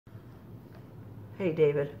Hey,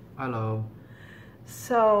 David. Hello.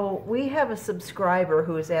 So we have a subscriber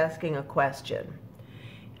who is asking a question.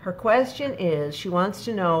 Her question is, she wants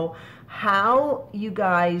to know how you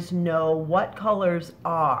guys know what colors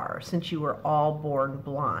are since you were all born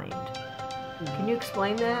blind. Can you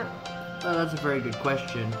explain that? That's a very good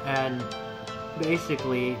question, and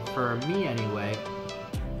basically, for me anyway,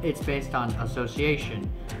 it's based on association.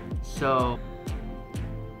 So,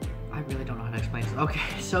 I really don't know how to explain this. Okay,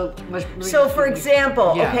 so for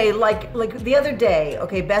example, yeah. okay, like the other day,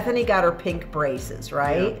 okay, Bethany got her pink braces,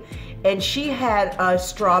 right? Yeah. And she had a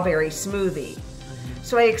strawberry smoothie. Mm-hmm.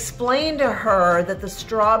 So I explained to her that the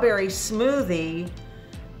strawberry smoothie,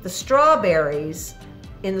 the strawberries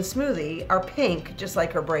in the smoothie are pink, just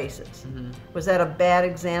like her braces. Mm-hmm. Was that a bad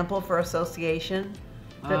example for association?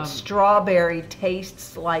 That strawberry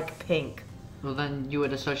tastes like pink. Well, then you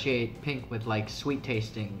would associate pink with like sweet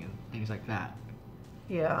tasting and things like that.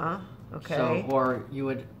 Yeah. Okay. So, or you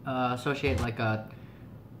would associate like a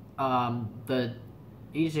the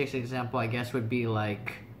easiest example, I guess, would be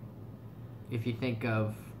like if you think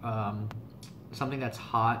of something that's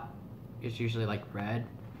hot is usually like red.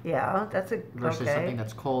 Yeah, that's a versus something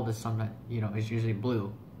that's cold is something that, is usually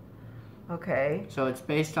blue. Okay. So it's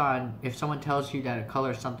based on if someone tells you that a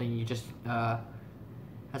color is something, you just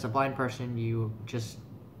as a blind person, you just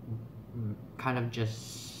kind of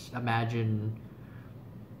just imagine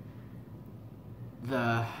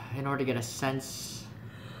in order to get a sense.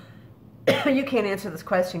 You can't answer this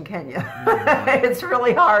question, can you? No. It's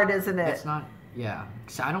really hard, isn't it? It's not. Yeah,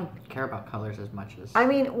 because I don't care about colors as much as. I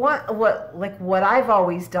mean, what I've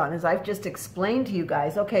always done is I've just explained to you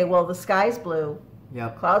guys. Okay, well, the sky's blue.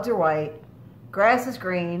 Yep. Clouds are white. Grass is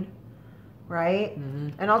green. Right?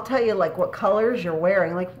 Mm-hmm. And I'll tell you, like, what colors you're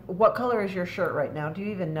wearing. Like, what color is your shirt right now? Do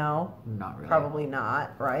you even know? Not really. Probably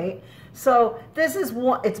not, right? So this is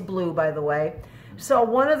one. It's blue, by the way. So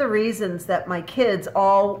one of the reasons that my kids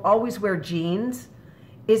always wear jeans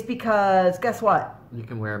is because, guess what? You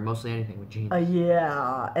can wear mostly anything with jeans.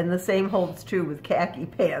 Yeah, and the same holds true with khaki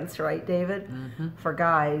pants, right, David? Mm-hmm. For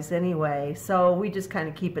guys, anyway. So we just kind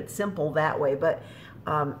of keep it simple that way. But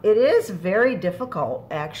it is very difficult,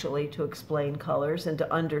 actually, to explain colors and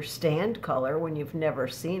to understand color when you've never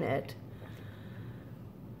seen it.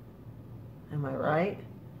 Am I right?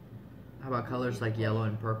 How about colors like yellow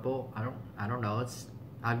and purple? I don't know.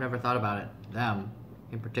 I've never thought about them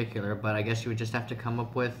in particular, but I guess you would just have to come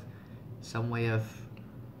up with some way of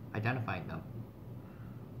identifying them.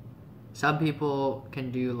 Some people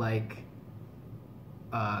can do like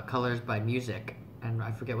colors by music, and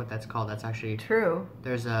I forget what that's called. That's actually true.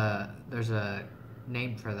 There's a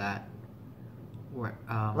name for that. Where,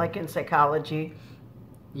 like in psychology.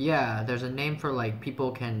 Yeah, there's a name for like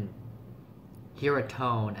people can hear a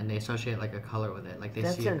tone and they associate like a color with it. Like they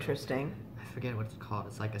That's see. That's interesting. I forget what it's called.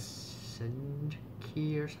 It's like a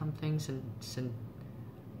key or something.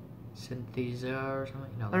 Synthesia or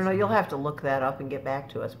something? No, I don't know. You'll have to look that up and get back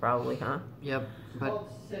to us, probably, huh? Yep. But called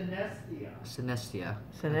synesthesia. Synesthesia.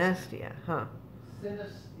 Synesthesia, huh?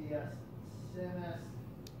 Synesthesia.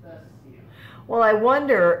 Well, I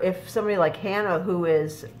wonder if somebody like Hannah, who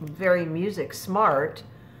is very music smart,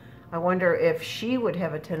 I wonder if she would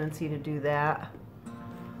have a tendency to do that.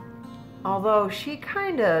 Although she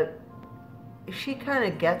kind of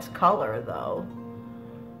gets color, though.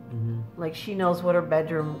 Mm-hmm. Like she knows what her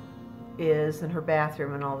bedroom is and her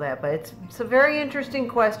bathroom and all that. But it's a very interesting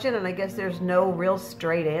question, and I guess there's no real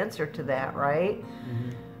straight answer to that, right?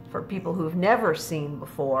 Mm-hmm. For people who've never seen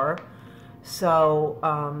before. So,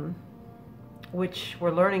 which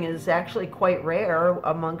we're learning is actually quite rare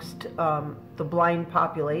amongst the blind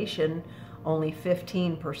population. Only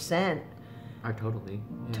 15% are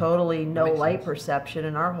totally no light perception.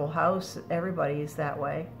 In our whole house, everybody is that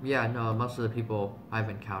way. Yeah, no, most of the people I've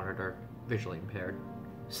encountered are visually impaired.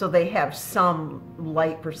 So they have some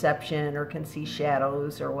light perception or can see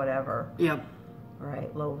shadows or whatever. Yep.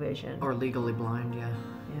 Right, low vision. Or legally blind, yeah.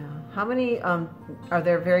 Yeah. How many, are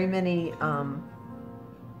there very many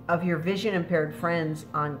of your vision impaired friends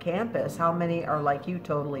on campus? How many are like you,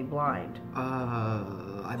 totally blind?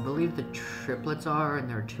 I believe the triplets are, and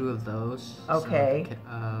there are 2 of those. Okay.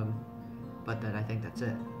 So, but then I think that's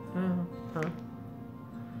it. Huh.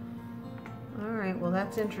 All right, well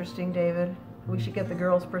that's interesting, David. We should get the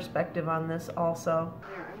girls' perspective on this also.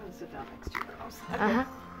 There, I'm gonna sit down next to you girls. Okay.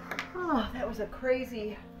 Oh, that was a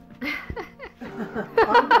crazy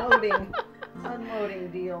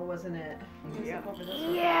unloading deal, wasn't it?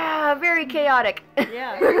 Yeah, very chaotic.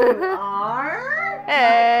 Yeah, you are.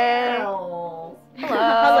 Hey. Girls. So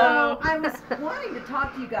I was wanting to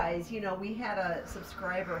talk to you guys. You know, we had a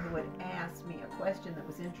subscriber who had asked me a question that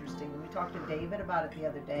was interesting. We talked to David about it the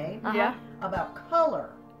other day. Yeah. About color.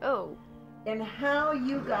 Oh. And how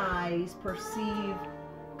you guys perceive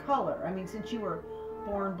color. I mean, since you were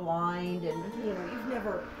born blind and you know you've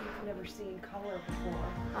never seen color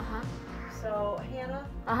before. So Hannah,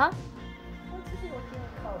 what's the deal with you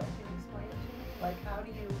with color? Can you explain it to me? Like how do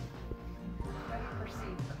you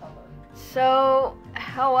perceive color? So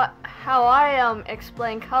how I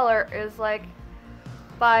explain color is like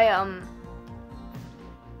by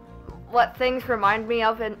what things remind me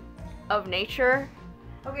of nature.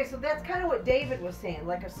 Okay, so that's kind of what David was saying,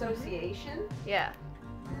 like association. Yeah.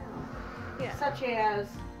 Yeah. Such as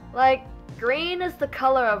Like green is the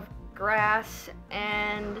color of grass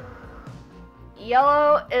and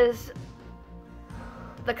yellow is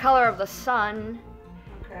the color of the sun.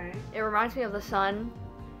 okay. It reminds me of the sun.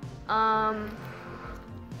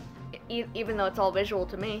 Even though it's all visual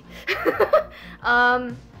to me.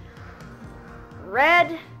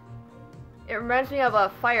 Red, it reminds me of a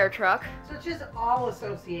fire truck. So it's just all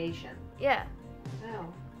association. Yeah.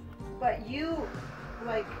 No. But you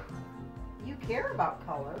care about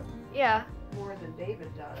color Yeah. more than David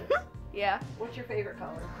does. Yeah. What's your favorite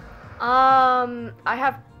color? I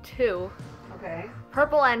have two. Okay.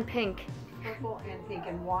 Purple and pink. Purple and pink.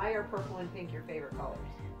 And why are purple and pink your favorite colors?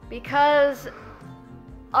 Because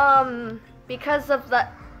of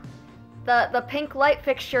the pink light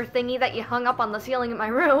fixture thingy that you hung up on the ceiling in my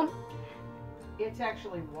room. It's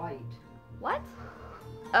actually white. What?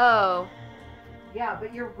 Oh. Yeah,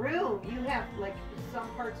 but your room, you have like some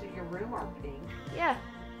parts of your room are pink, Yeah.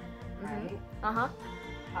 right? Uh-huh.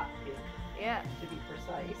 Hot pink, Yeah. to be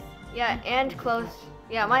precise. Yeah, and clothes.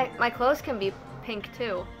 Yeah, my clothes can be pink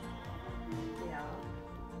too. Yeah.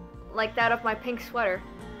 Like that of my pink sweater.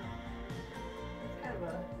 It's kind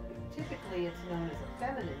of typically it's known as a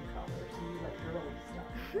feminine color, so you like girly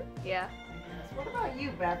stuff. Yeah. I guess. What about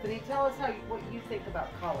you, Bethany? Tell us what you think about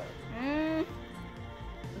color.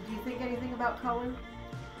 Do you think anything about color?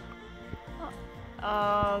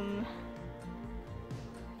 Or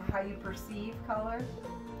how you perceive color?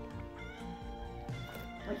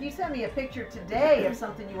 Like you sent me a picture today of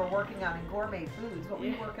something you were working on in Gourmet Foods. What were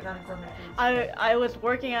you working on in Gourmet Foods? I was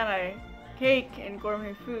working on a cake in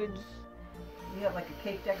Gourmet Foods. You had like a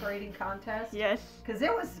cake decorating contest? Yes. Because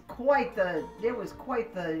it was quite the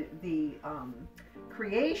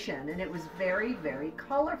creation, and it was very, very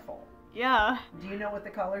colorful. Yeah. Do you know what the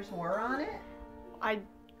colors were on it? I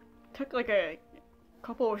took like a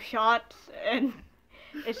couple of shots and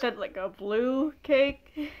it said like a blue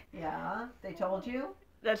cake. Yeah, they told you?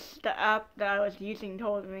 That's the app that I was using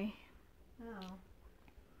told me. Oh.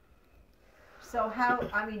 So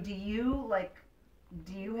do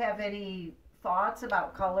you have any thoughts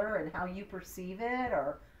about color and how you perceive it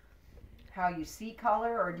or how you see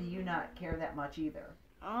color, or do you not care that much either?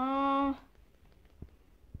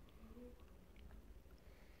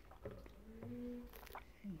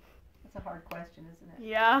 That's a hard question, isn't it?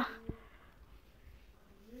 Yeah.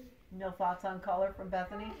 No thoughts on color from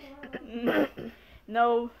Bethany?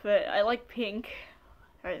 No, but I like pink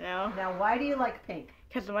right now Now, why do you like pink?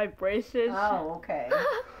 because of my braces. Oh, okay.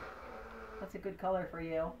 That's a good color for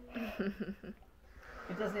you.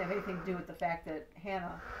 It doesn't have anything to do with the fact that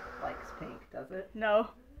Hannah likes pink, does it? No.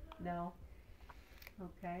 No?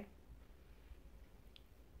 Okay.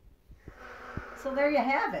 So there you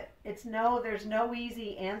have it. There's no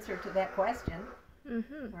easy answer to that question,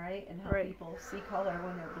 right? And how Right. people see color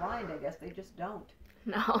when they're blind, I guess they just don't.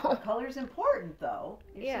 No. Color's important, though.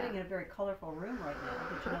 You're Yeah. sitting in a very colorful room right now.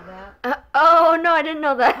 Did you know that? Oh, no, I didn't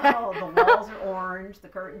know that. Oh, the walls are orange, the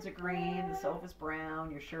curtains are green, the sofa's brown,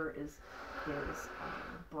 your shirt is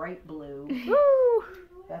bright blue. Woo!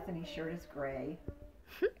 Bethany's shirt is gray.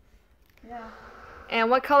 Yeah. And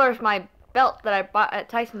what color is my belt that I bought at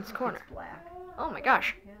Tyson's Corner? It's black. Oh my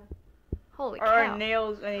gosh. Yeah. Holy Are our cow.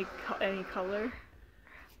 nails any color?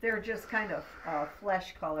 They're just kind of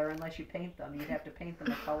flesh color unless you paint them. You'd have to paint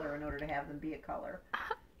them a color in order to have them be a color.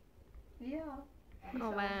 Yeah.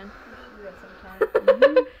 Oh man. We should do that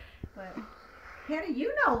sometime. But Hannah,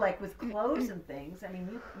 you know, like with clothes and things, I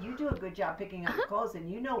mean, you do a good job picking out your clothes, and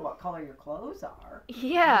you know what color your clothes are.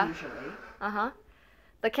 Yeah. Usually. Uh-huh.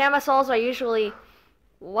 The camisoles are usually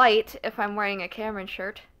white if I'm wearing a Cameron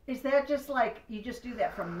shirt. Is that just like, you just do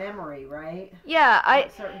that from memory, right? Yeah,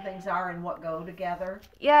 What certain things are and what go together?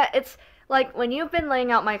 Yeah, it's like when you've been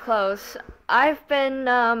laying out my clothes, I've been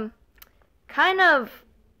kind of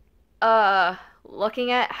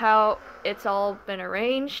looking at how it's all been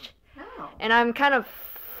arranged, Oh. and I'm kind of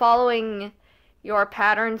following your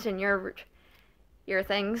patterns and your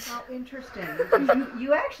things. Oh, interesting. Because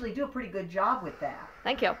you actually do a pretty good job with that.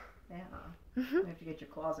 Thank you. Yeah. Mhm. We have to get your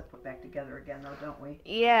closet put back together again, though, don't we?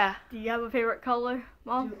 Yeah. Do you have a favorite color,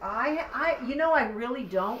 Mom? Do I really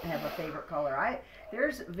don't have a favorite color.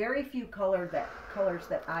 There's very few colors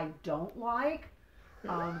that I don't like.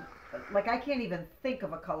 Like I can't even think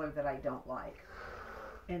of a color that I don't like.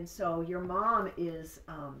 And so your mom is,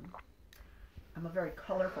 I'm a very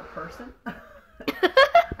colorful person.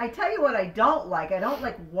 I tell you what I don't like. I don't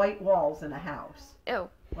like white walls in a house. Ew.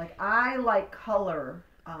 Like I like color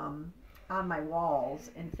on my walls.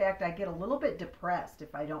 In fact, I get a little bit depressed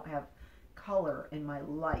if I don't have color in my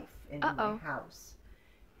life and in my house.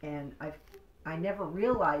 And I never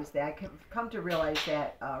realized that. I've come to realize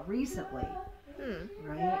that recently.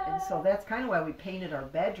 Right? And so that's kind of why we painted our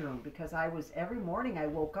bedroom, because every morning I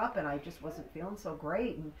woke up and I just wasn't feeling so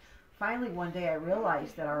great. And finally one day I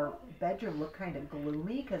realized that our bedroom looked kind of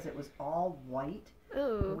gloomy because it was all white.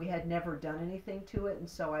 Ooh. We had never done anything to it, and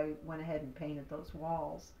so I went ahead and painted those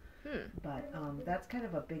walls. But that's kind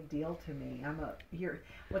of a big deal to me.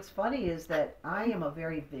 What's funny is that I am a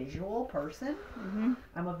very visual person.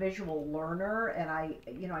 I'm a visual learner, and I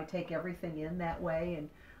take everything in that way. And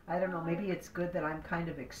I don't know, maybe it's good that I'm kind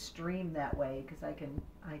of extreme that way, because I can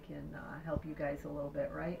help you guys a little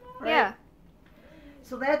bit, right? Yeah.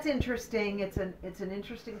 So that's interesting. It's an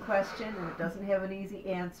interesting question, and it doesn't have an easy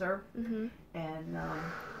answer. And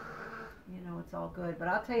it's all good. But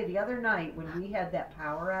I'll tell you, the other night when we had that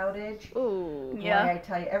power outage, Ooh. boy, I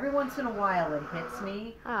tell you, every once in a while it hits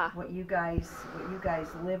me Ah. what you guys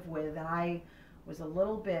live with, and I was a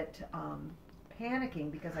little bit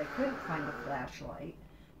panicking because I couldn't find a flashlight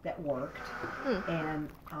that worked, and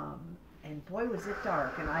boy was it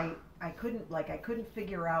dark, and I couldn't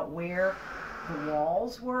figure out where the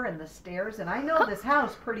walls were and the stairs, and I know this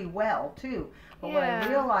house pretty well too, but what I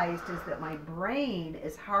realized is that my brain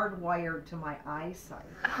is hardwired to my eyesight.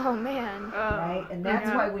 Oh man. Right? And that's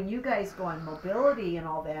why when you guys go on mobility and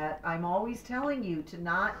all that, I'm always telling you to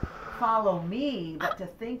not follow me, but to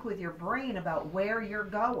think with your brain about where you're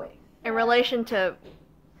going. In relation to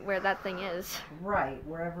where that thing is. Right,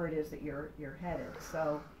 wherever it is that you're headed.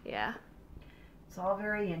 So Yeah. it's all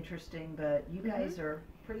very interesting, but you guys are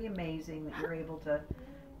pretty amazing that you're able to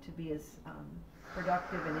be as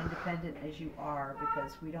productive and independent as you are,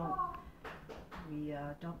 because we don't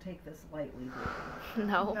take this lightly, do we?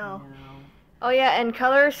 No. No. Oh yeah, and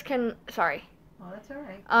colors can. Sorry. Oh, that's all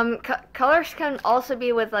right. Colors can also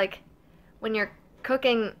be with, like, when you're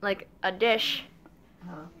cooking, like, a dish.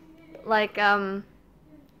 Like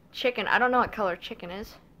chicken. I don't know what color chicken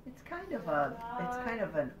is. It's kind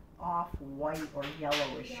of an off-white or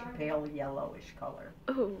yellowish, pale yellowish color.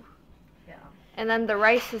 Ooh. Yeah. And then the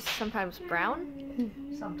rice is sometimes brown.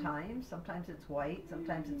 Sometimes it's white.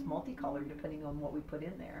 Sometimes it's multicolored, depending on what we put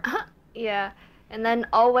in there. Yeah. And then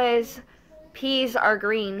always peas are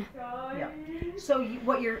green. Yeah. So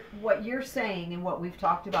what you're saying, and what we've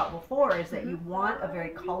talked about before, is that you want a very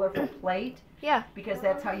colorful plate. Yeah. Because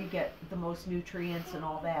that's how you get the most nutrients and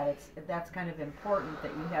all that. That's kind of important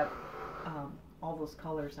that you have all those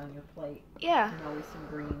colors on your plate. Yeah. And always some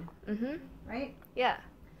green. Right? Yeah.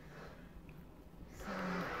 So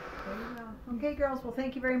there you go. Okay, girls. Well,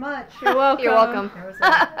 thank you very much. You're welcome. You're welcome.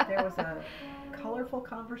 There was a colorful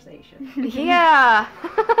conversation. Yeah.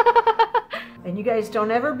 And you guys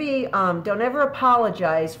don't ever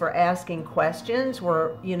apologize for asking questions.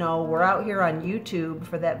 We're out here on YouTube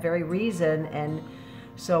for that very reason, and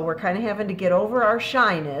so we're kind of having to get over our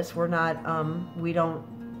shyness. We're not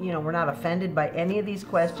we're not offended by any of these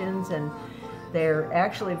questions, and they're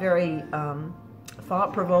actually very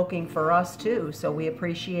thought-provoking for us too. So we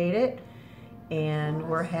appreciate it, and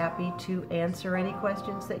we're happy to answer any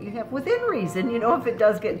questions that you have within reason. If it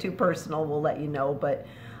does get too personal, we'll let you know, but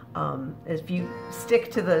if you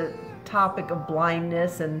stick to the topic of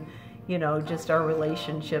blindness and just our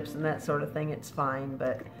relationships and that sort of thing, it's fine.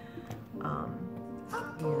 But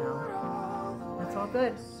that's all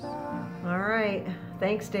good. All right,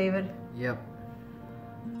 thanks, David. Yep.